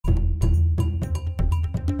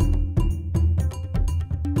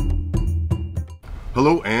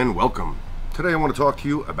Hello and welcome. Today I want to talk to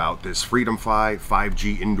you about this FreedomFi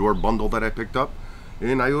 5G indoor bundle that I picked up,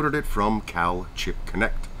 and I ordered it from Cal Chip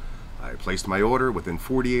Connect. I placed my order within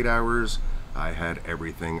 48 hours. I had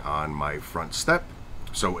everything on my front step,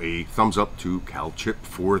 so a thumbs up to Cal Chip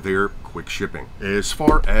for their quick shipping. As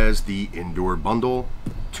far as the indoor bundle,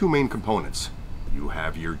 two main components. You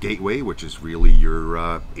have your gateway, which is really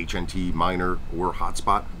your HNT miner or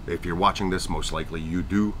hotspot. If you're watching this, most likely you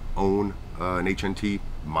do own an HNT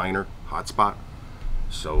miner hotspot.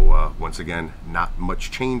 So once again, not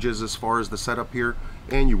much changes as far as the setup here,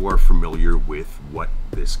 and you are familiar with what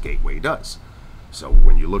this gateway does. So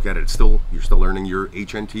when you look at it, you're still earning your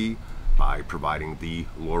HNT by providing the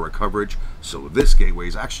LoRa coverage. So this gateway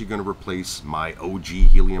is actually going to replace my OG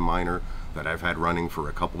Helium miner that I've had running for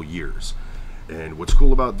a couple years. And what's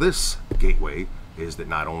cool about this gateway is that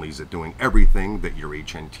not only is it doing everything that your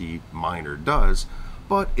HNT miner does,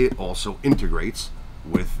 but it also integrates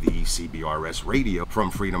with the CBRS radio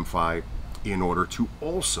from FreedomFi in order to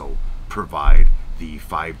also provide the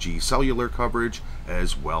 5G cellular coverage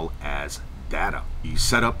as well as data. The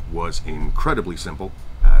setup was incredibly simple.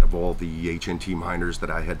 Out of all the HNT miners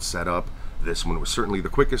that I had set up, this one was certainly the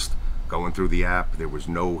quickest. Going through the app, there was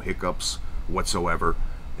no hiccups whatsoever.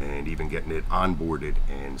 And even getting it onboarded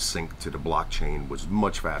and synced to the blockchain was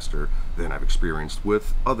much faster than I've experienced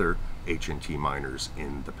with other HNT miners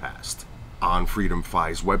in the past. On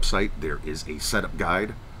FreedomFi's website, there is a setup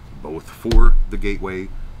guide, both for the gateway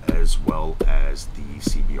as well as the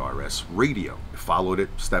CBRS radio. I followed it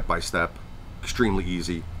step by step, extremely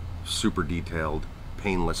easy, super detailed,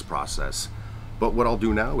 painless process. But what I'll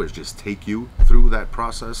do now is just take you through that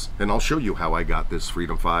process, and I'll show you how I got this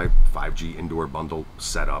FreedomFi 5G indoor bundle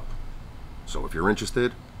set up. So if you're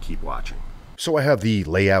interested, keep watching. So I have the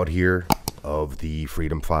layout here of the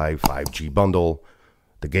FreedomFi 5G bundle,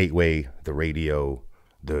 the gateway, the radio,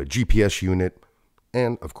 the GPS unit,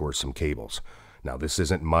 and of course some cables. Now this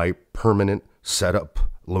isn't my permanent setup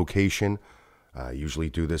location. I usually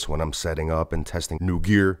do this when I'm setting up and testing new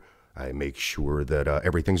gear. I make sure that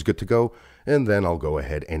everything's good to go, and then I'll go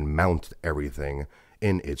ahead and mount everything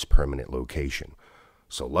in its permanent location.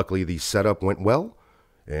 So luckily the setup went well,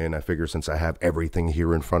 and I figure since I have everything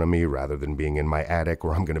here in front of me rather than being in my attic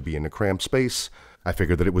where I'm going to be in a cramped space, I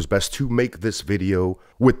figured that it was best to make this video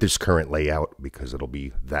with this current layout because it'll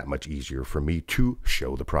be that much easier for me to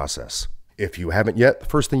show the process. If you haven't yet, the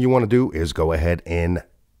first thing you want to do is go ahead and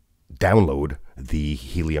download the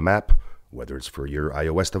Helium app. Whether it's for your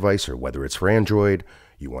iOS device or whether it's for Android,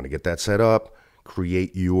 you want to get that set up,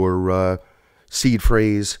 create your seed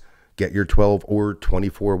phrase, get your 12 or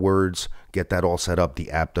 24 words, get that all set up. The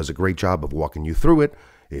app does a great job of walking you through it.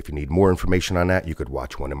 If you need more information on that, you could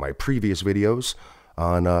watch one of my previous videos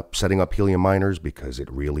on setting up Helium miners because it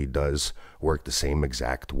really does work the same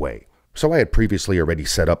exact way. So I had previously already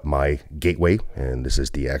set up my gateway, and this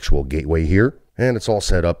is the actual gateway here, and it's all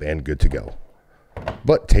set up and good to go.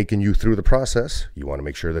 But taking you through the process, you want to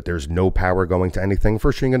make sure that there's no power going to anything.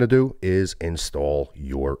 First thing you're going to do is install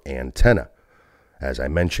your antenna. As I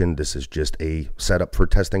mentioned, this is just a setup for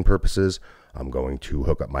testing purposes. I'm going to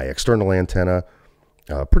hook up my external antenna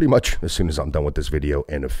pretty much as soon as I'm done with this video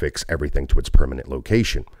and affix everything to its permanent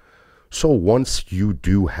location. So once you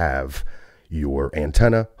do have your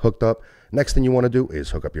antenna hooked up, next thing you want to do is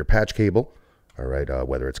hook up your patch cable. All right,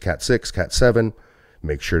 whether it's Cat 6, Cat 7,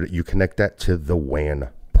 make sure that you connect that to the WAN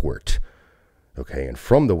port. Okay, and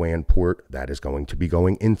from the WAN port, that is going to be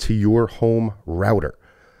going into your home router.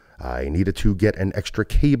 I needed to get an extra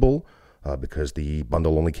cable because the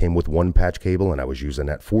bundle only came with one patch cable, and I was using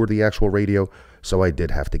that for the actual radio. So I did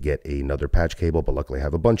have to get another patch cable, but luckily I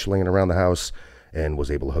have a bunch laying around the house and was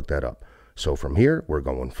able to hook that up. So from here, we're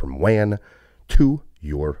going from WAN to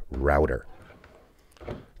your router.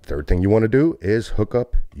 Third thing you want to do is hook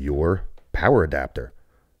up your power adapter,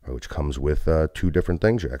 which comes with two different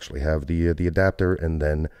things. You actually have the adapter and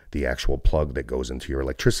then the actual plug that goes into your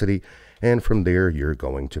electricity, and from there you're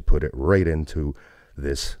going to put it right into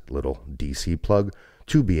this little DC plug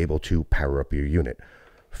to be able to power up your unit.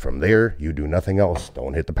 From there you do nothing else.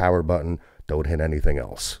 Don't hit the power button, don't hit anything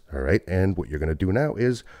else. All right, and what you're going to do now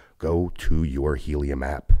is go to your Helium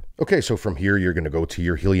app. Okay, so from here you're going to go to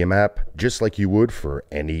your Helium app just like you would for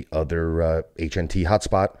any other HNT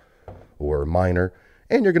hotspot or miner,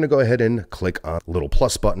 and you're going to go ahead and click on the little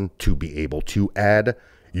plus button to be able to add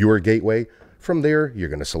your gateway. From there, you're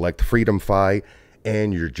going to select FreedomFi,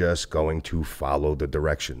 and you're just going to follow the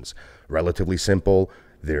directions. Relatively simple.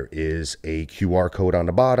 There is a QR code on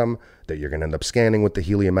the bottom that you're going to end up scanning with the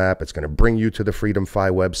Helium app. It's going to bring you to the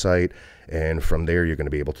FreedomFi website, and from there, you're going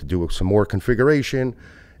to be able to do some more configuration,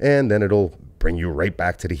 and then it'll bring you right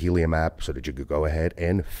back to the Helium app so that you could go ahead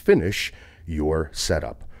and finish your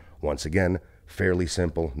setup. Once again, fairly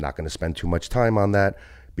simple. Not going to spend too much time on that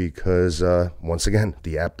because, once again,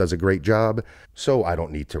 the app does a great job, so I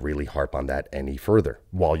don't need to really harp on that any further.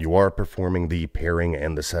 While you are performing the pairing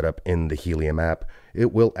and the setup in the Helium app,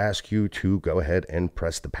 it will ask you to go ahead and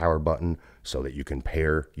press the power button so that you can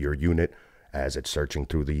pair your unit as it's searching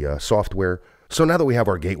through the software. So now that we have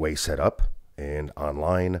our gateway set up and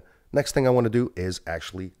online, next thing I want to do is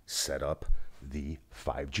actually set up the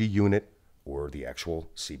 5G unit or the actual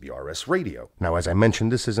CBRS radio. Now, as I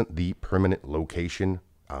mentioned, this isn't the permanent location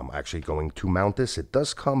I'm actually going to mount this. It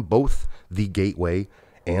does come, both the gateway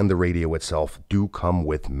and the radio itself do come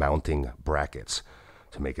with mounting brackets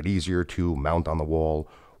to make it easier to mount on the wall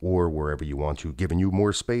or wherever you want to, giving you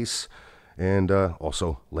more space and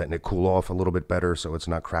also letting it cool off a little bit better so it's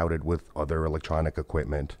not crowded with other electronic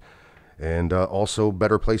equipment. And also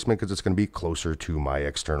better placement because it's going to be closer to my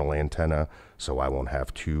external antenna, so I won't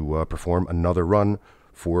have to perform another run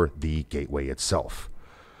for the gateway itself.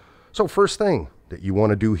 So first thing that you want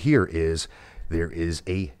to do here is there is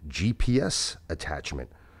a GPS attachment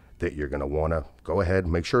that you're going to want to go ahead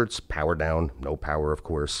and make sure it's powered down, no power of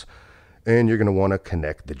course, and you're going to want to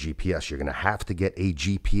connect the GPS. You're going to have to get a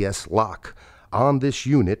GPS lock on this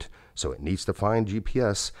unit, so it needs to find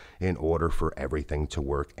GPS in order for everything to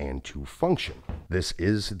work and to function. This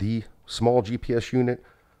is the small GPS unit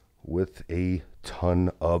with a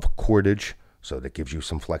ton of cordage, so that gives you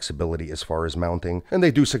some flexibility as far as mounting. And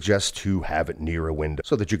they do suggest to have it near a window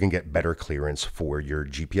so that you can get better clearance for your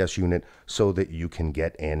GPS unit so that you can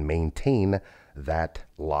get and maintain that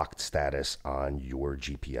locked status on your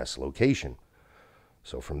GPS location.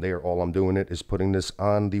 So from there, all I'm doing is putting this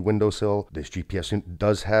on the windowsill. This GPS unit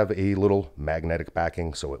does have a little magnetic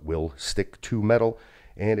backing, so it will stick to metal.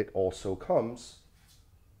 And it also comes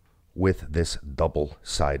with this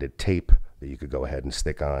double-sided tape that you could go ahead and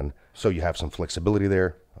stick on, so you have some flexibility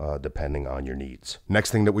there depending on your needs. Next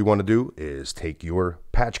thing that we want to do is take your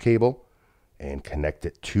patch cable and connect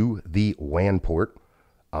it to the WAN port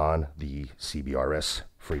on the CBRS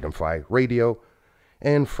FreedomFi radio,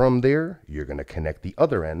 and from there you're going to connect the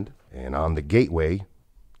other end, and on the gateway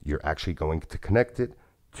you're actually going to connect it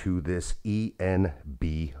to this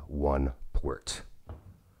ENB1 port.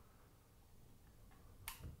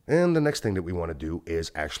 And the next thing that we want to do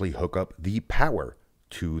is actually hook up the power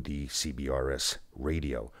to the CBRS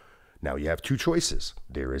radio. Now you have two choices.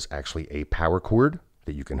 There is actually a power cord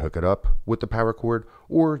that you can hook it up with the power cord,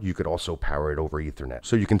 or you could also power it over Ethernet.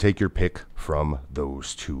 So you can take your pick from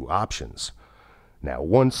those two options. Now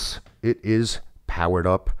once it is powered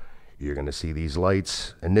up, you're going to see these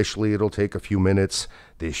lights. Initially, it'll take a few minutes.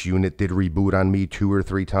 This unit did reboot on me 2 or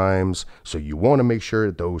 3 times, so you want to make sure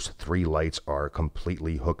those 3 lights are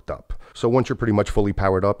completely hooked up. So once you're pretty much fully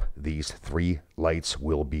powered up, these 3 lights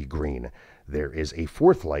will be green. There is a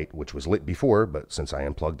 4th light, which was lit before, but since I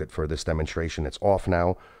unplugged it for this demonstration, it's off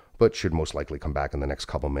now, but should most likely come back in the next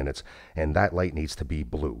couple minutes, and that light needs to be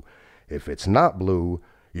blue. If it's not blue,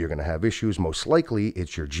 you're going to have issues. Most likely,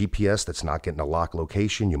 it's your GPS that's not getting a lock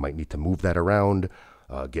location. You might need to move that around,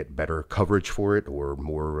 get better coverage for it, or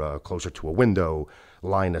more closer to a window,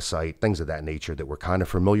 line of sight, things of that nature that we're kind of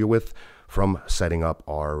familiar with from setting up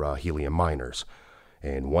our Helium miners.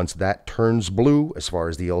 And once that turns blue, as far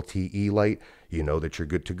as the LTE light, you know that you're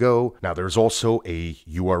good to go. Now, there's also a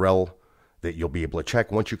URL that you'll be able to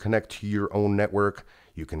check once you connect to your own network.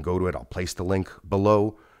 You can go to it. I'll place the link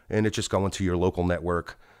below. And it's just going to your local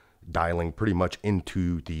network, dialing pretty much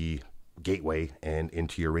into the gateway and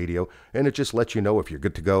into your radio. And it just lets you know if you're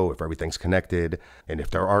good to go, if everything's connected. And if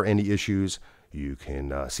there are any issues, you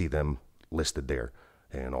can see them listed there.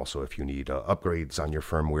 And also if you need upgrades on your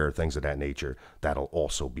firmware, things of that nature, that'll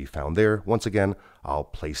also be found there. Once again, I'll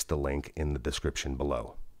place the link in the description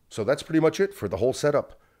below. So that's pretty much it for the whole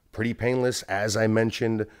setup. Pretty painless, as I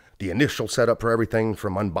mentioned. The initial setup for everything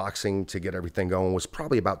from unboxing to get everything going was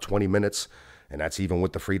probably about 20 minutes, and that's even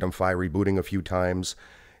with the FreedomFi rebooting a few times.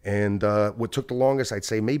 And what took the longest, I'd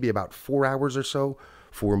say maybe about 4 hours or so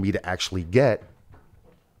for me to actually get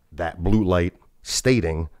that blue light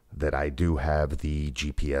stating that I do have the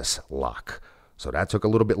GPS lock. So that took a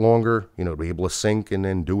little bit longer, to be able to sync and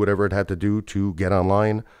then do whatever it had to do to get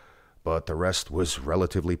online. But the rest was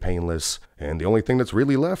relatively painless. And the only thing that's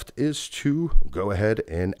really left is to go ahead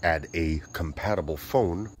and add a compatible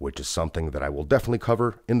phone, which is something that I will definitely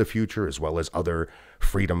cover in the future, as well as other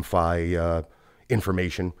FreedomFi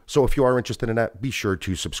information. So if you are interested in that, be sure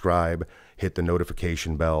to subscribe, hit the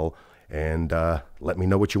notification bell, and let me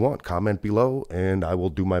know what you want. Comment below, and I will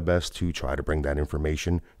do my best to try to bring that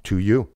information to you.